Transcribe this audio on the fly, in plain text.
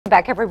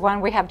back,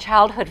 everyone. We have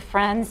childhood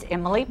friends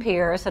Emily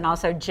Pears and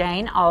also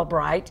Jane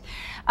Albright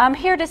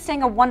here to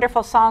sing a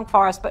wonderful song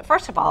for us. But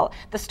first of all,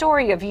 the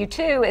story of you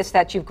two is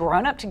that you've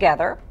grown up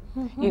together.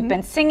 You've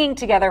been singing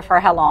together for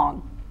how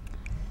long?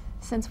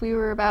 Since we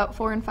were about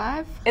 4 and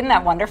 5. Isn't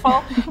that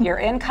wonderful? You're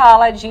in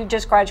college, you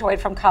just graduated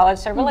from college,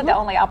 so really the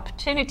only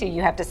opportunity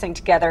you have to sing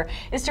together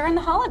is during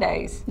the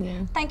holidays.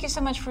 Thank you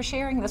so much for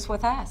sharing this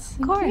with us.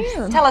 Of course.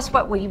 Tell us,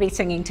 what will you be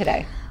singing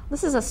today?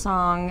 This is a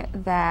song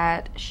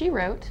that she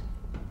wrote,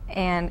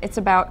 and it's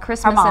about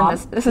Christmas Her mom.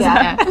 in this is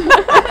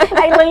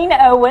Aileen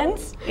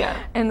Owens.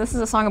 And this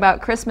is a song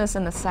about Christmas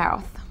in the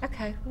South.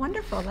 Okay,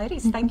 wonderful.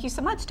 Ladies, thank you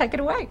so much. Take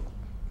it away.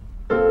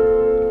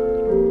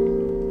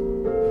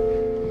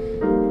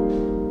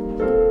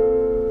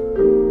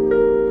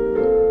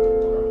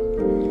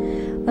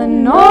 The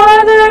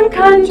northern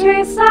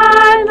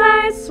countryside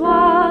lay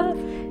swathed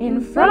in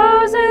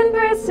frozen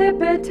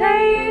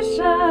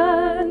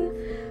precipitation,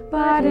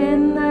 but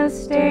in the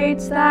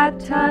states that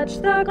touch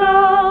the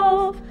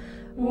Gulf,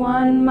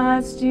 one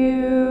must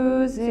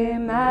use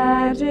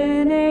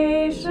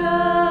imagination.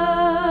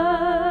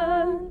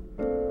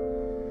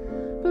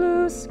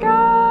 Blue skies,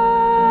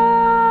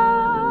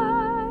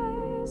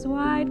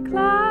 white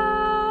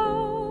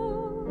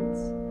clouds,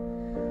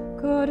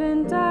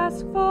 couldn't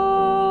ask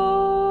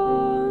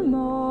for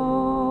more.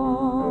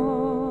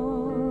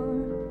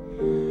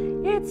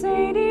 It's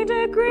 80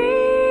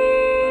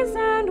 degrees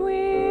and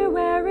we're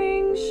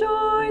wearing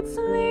short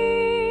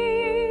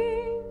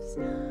sleeves.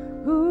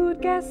 Who'd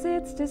guess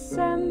it's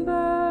December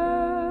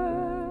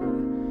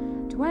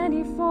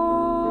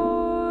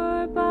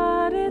 24,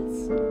 but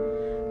it's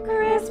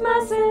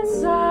Christmas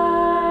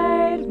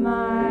inside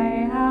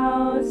my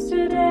house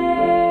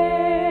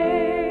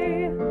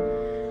today.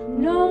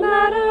 No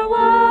matter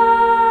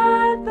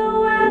what the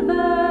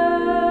weather,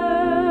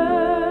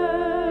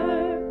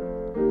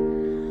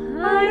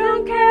 I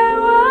don't care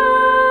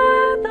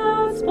what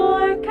those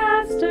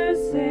forecasters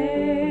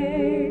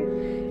say.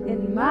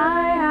 In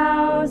my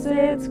house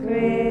it's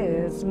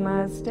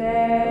Christmas Day.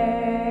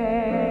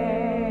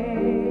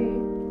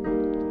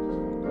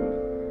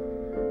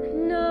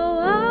 No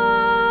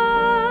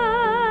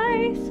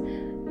ice,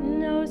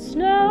 no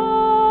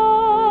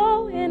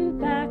snow. In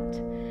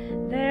fact,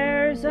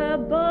 there's a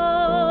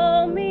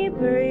balmy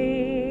breeze.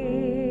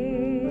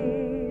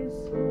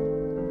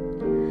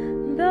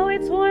 Though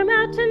it's warm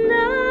out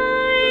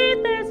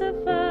tonight, there's a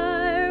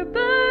fire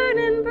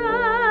burning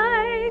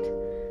bright.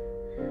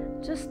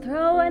 Just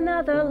throw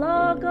another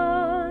log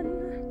on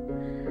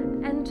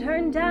and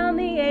turn down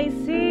the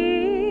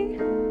AC.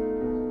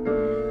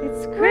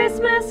 It's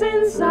Christmas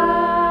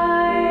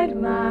inside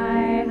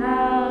my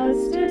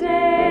house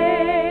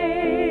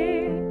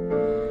today.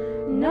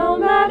 No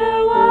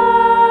matter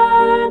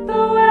what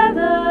the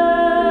weather,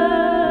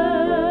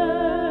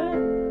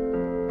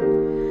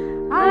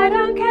 I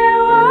don't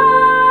care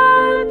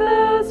what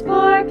those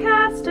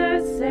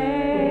forecasters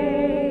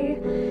say.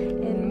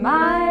 In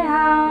my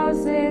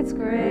house it's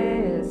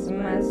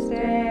Christmas Day.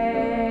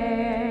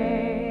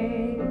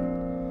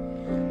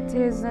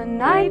 'Tis the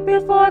night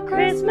before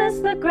Christmas,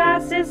 the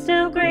grass is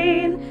still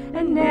green,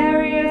 and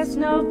nary a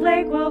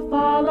snowflake will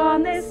fall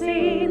on the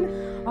scene.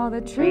 All the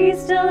trees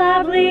still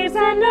have leaves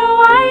and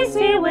no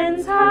icy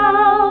winds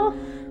howl.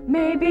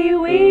 Maybe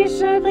we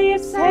should leave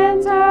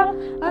Santa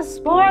a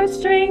sports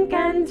drink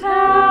and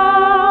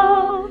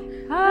towel,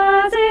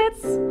 'cause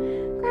it's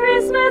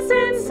Christmas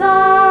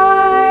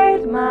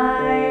inside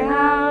my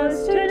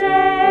house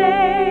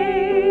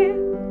today.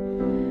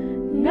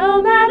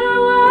 No matter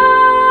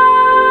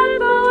what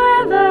the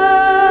weather,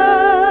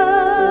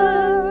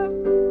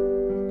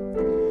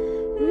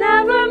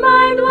 never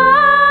mind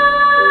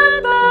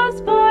what those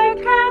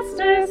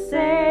forecasters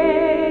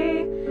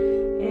say.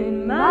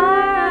 In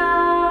my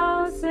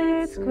house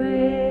it's Christmas